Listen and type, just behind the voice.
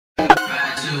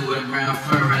do it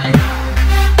referring.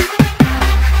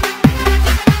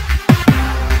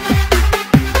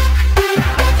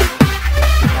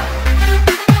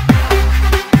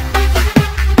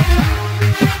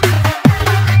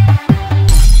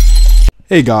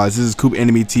 Hey guys, this is Koupe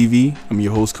Anime TV. I'm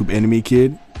your host,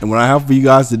 KoupeAnimeKid, and what I have for you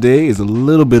guys today is a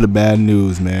little bit of bad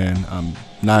news, man. I'm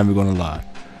not even gonna lie.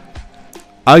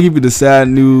 I'll give you the sad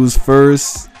news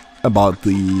first about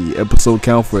the episode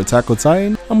count for Attack on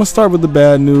Titan. I'm gonna start with the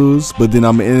bad news, but then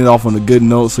I'm gonna end it off on a good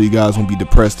note so you guys won't be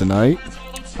depressed tonight.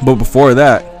 But before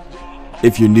that,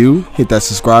 if you're new, hit that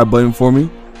subscribe button for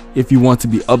me. If you want to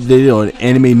be updated on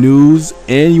anime news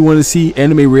and you want to see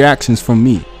anime reactions from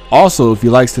me. Also, if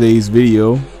you like today's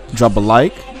video, drop a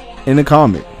like and a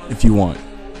comment if you want.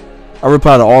 I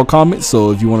reply to all comments,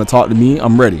 so if you want to talk to me,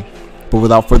 I'm ready. But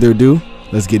without further ado,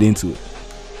 let's get into it.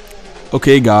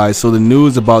 Okay guys, so the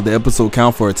news about the episode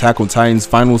count for Attack on Titan's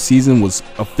final season was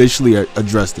officially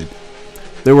addressed.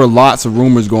 There were lots of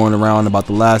rumors going around about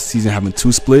the last season having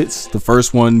two splits, the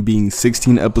first one being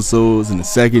 16 episodes and the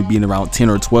second being around 10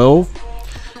 or 12.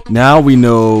 Now we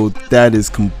know that is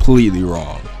completely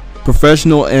wrong.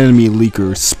 Professional anime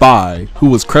leaker Spy, who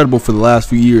was credible for the last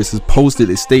few years, has posted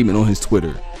a statement on his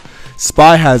Twitter.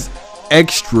 Spy has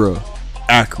extra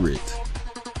accurate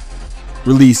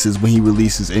releases when he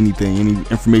releases anything, any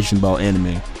information about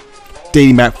anime,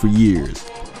 dating back for years.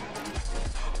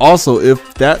 Also,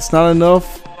 if that's not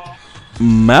enough,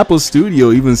 Mappa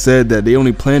Studio even said that they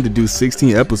only plan to do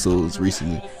 16 episodes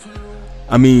recently.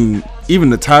 I mean,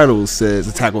 even the title says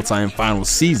Attack on Titan final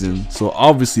season, so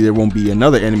obviously there won't be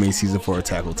another anime season for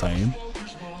Attack on Titan.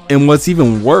 And what's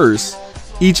even worse,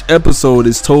 each episode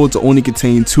is told to only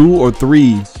contain 2 or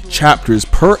 3 chapters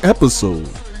per episode,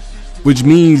 which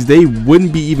means they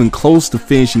wouldn't be even close to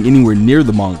finishing anywhere near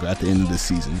the manga at the end of this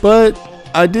season. But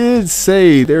I did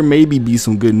say there maybe be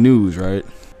some good news, right?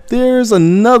 There's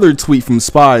another tweet from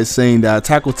Spy saying that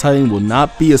Attack on Titan will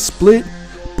not be a split,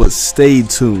 but stay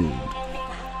tuned.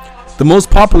 The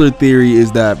most popular theory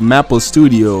is that Mappa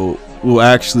Studio will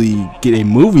actually get a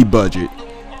movie budget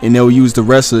and they'll use the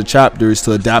rest of the chapters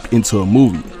to adapt into a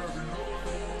movie.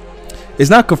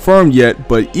 It's not confirmed yet,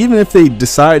 but even if they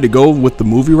decide to go with the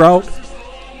movie route,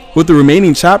 with the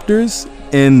remaining chapters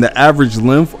and the average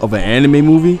length of an anime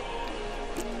movie,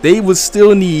 they would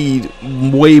still need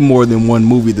way more than one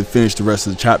movie to finish the rest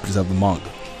of the chapters of the manga.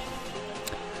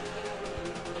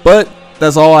 But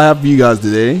that's all I have for you guys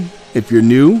today. If you're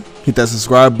new, hit that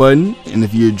subscribe button, and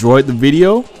if you enjoyed the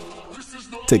video,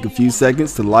 take a few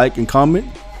seconds to like and comment.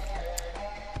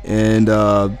 And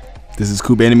this is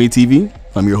Koupe Anime TV.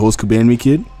 I'm your host,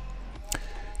 KoupeAnimeKid,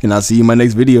 and I'll see you in my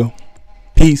next video.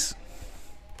 Peace.